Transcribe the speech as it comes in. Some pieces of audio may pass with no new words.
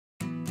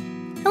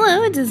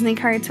Hello,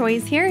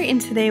 DisneyCarToys here, and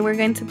today we're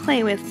going to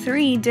play with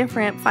 3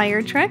 different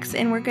fire trucks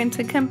and we're going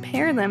to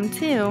compare them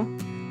too.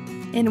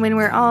 And when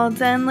we're all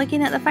done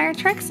looking at the fire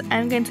trucks,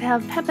 I'm going to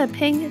have Peppa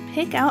Pig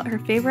pick out her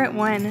favorite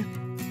one.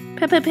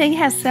 Peppa Pig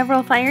has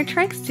several fire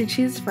trucks to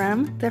choose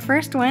from. The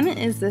first one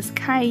is this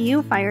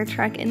Caillou fire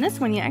truck, and this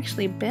one you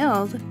actually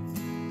build.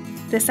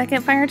 The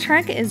second fire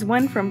truck is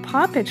one from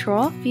Paw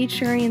Patrol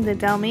featuring the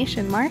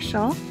Dalmatian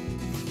Marshal.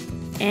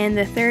 And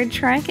the third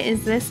truck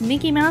is this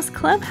Mickey Mouse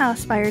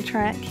Clubhouse fire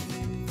truck.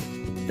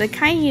 The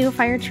Caillou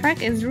fire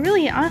truck is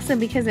really awesome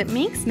because it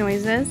makes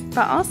noises,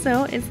 but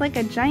also it's like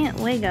a giant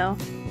Lego.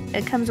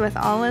 It comes with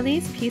all of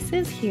these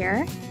pieces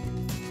here.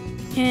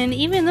 And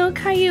even though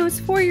Caillou is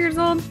 4 years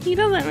old, he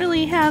doesn't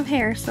really have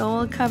hair, so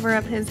we'll cover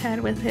up his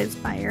head with his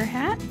fire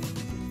hat.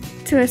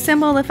 To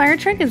assemble the fire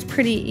truck is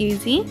pretty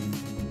easy.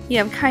 You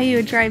have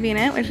Caillou driving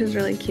it, which is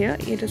really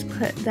cute. You just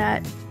put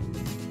that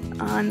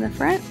on the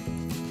front.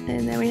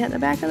 And then we have the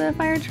back of the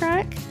fire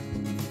truck.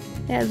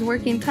 It has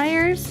working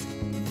tires.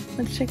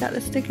 Let's check out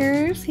the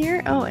stickers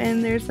here. Oh,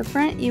 and there's the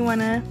front. You want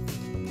to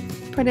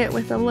put it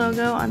with the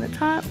logo on the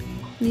top.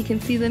 And you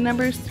can see the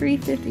numbers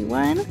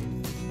 351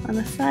 on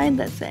the side.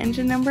 That's the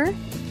engine number.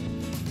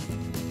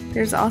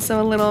 There's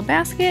also a little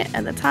basket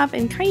at the top,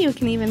 and Caillou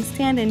can even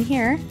stand in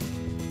here.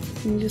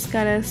 And you just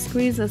gotta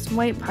squeeze this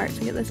white part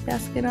to get this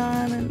basket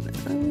on,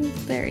 and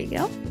there you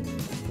go.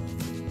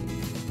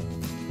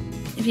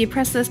 If you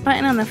press this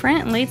button on the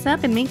front, it lights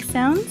up and makes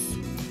sounds.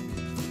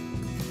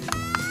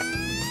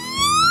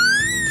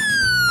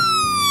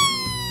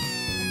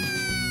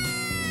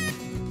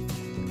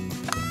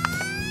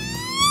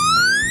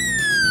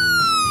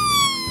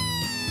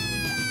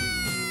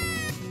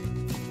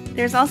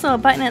 There's also a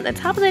button at the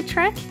top of the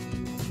truck,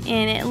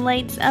 and it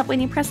lights up when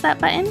you press that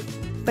button,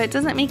 but it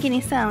doesn't make any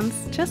sounds,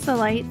 just the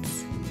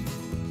lights.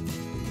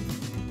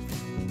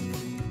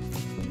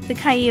 The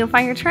Caillou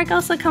fire truck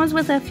also comes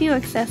with a few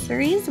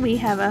accessories. We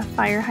have a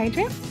fire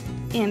hydrant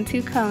and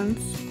 2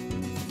 cones.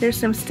 There's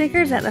some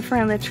stickers at the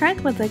front of the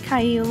truck with the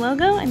Caillou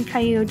logo and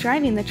Caillou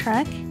driving the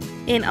truck.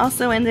 And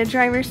also in the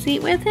driver's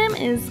seat with him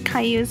is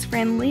Caillou's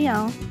friend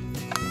Leo.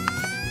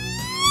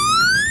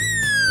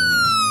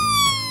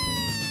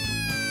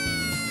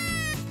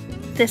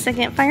 The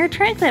second fire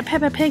truck that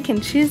Peppa Pig can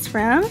choose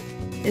from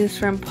is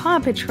from Paw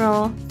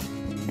Patrol,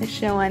 a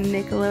show on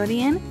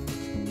Nickelodeon.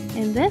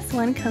 And this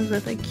one comes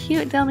with a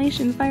cute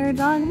Dalmatian fire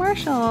dog,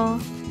 Marshall.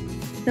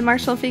 The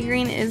Marshall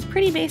figurine is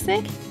pretty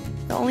basic.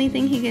 The only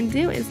thing he can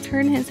do is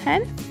turn his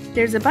head.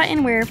 There's a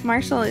button where if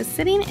Marshall is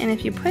sitting, and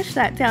if you push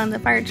that down, the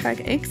fire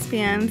truck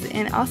expands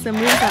and also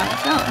moves on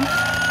its own.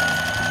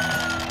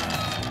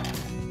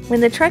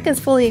 When the truck is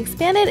fully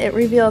expanded, it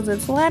reveals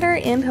its ladder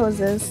and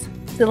hoses.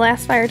 The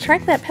last fire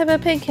truck that Peppa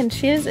Pig can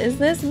choose is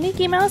this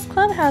Mickey Mouse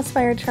Clubhouse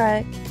fire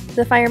truck.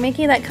 The Fire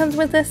Mickey that comes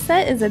with this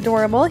set is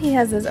adorable. He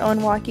has his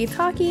own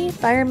walkie-talkie,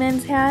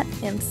 fireman's hat,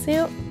 and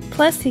suit.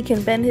 Plus, he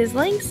can bend his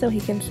legs so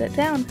he can sit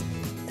down.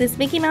 This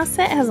Mickey Mouse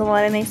set has a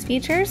lot of nice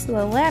features.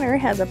 The ladder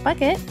has a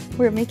bucket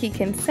where Mickey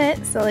can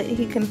sit so that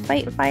he can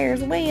fight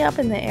fires way up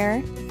in the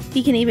air.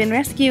 He can even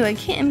rescue a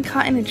kitten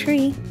caught in a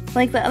tree.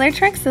 Like the other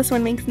trucks, this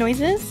one makes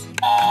noises.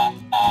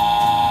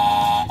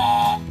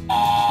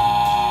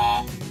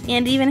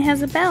 And even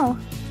has a bell.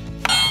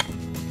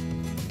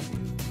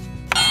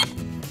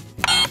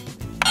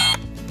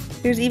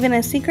 There's even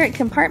a secret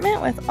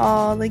compartment with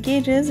all the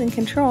gauges and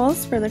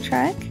controls for the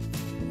truck.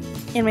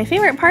 And my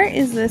favorite part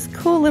is this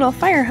cool little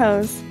fire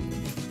hose.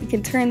 You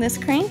can turn this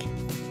crank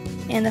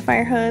and the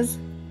fire hose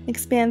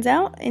expands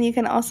out, and you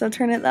can also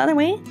turn it the other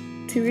way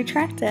to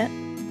retract it.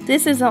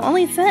 This is the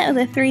only set of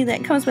the 3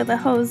 that comes with a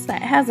hose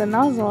that has a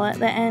nozzle at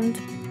the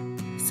end.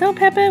 So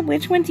Peppa,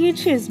 which one do you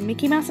choose?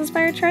 Mickey Mouse's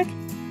fire truck,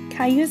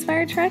 Caillou's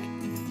fire truck,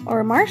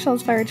 or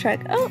Marshall's fire truck?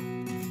 Oh!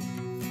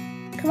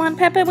 Come on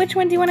Peppa, which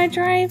one do you want to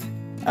drive?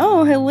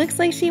 Oh, it looks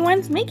like she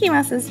wants Mickey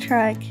Mouse's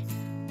truck.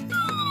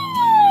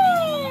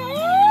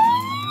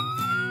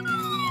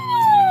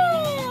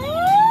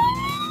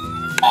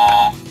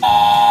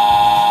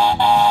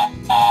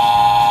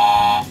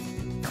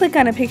 Click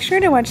on a picture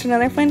to watch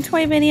another fun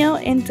toy video,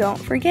 and don't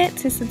forget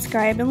to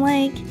subscribe and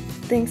like.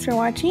 Thanks for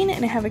watching,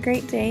 and have a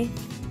great day.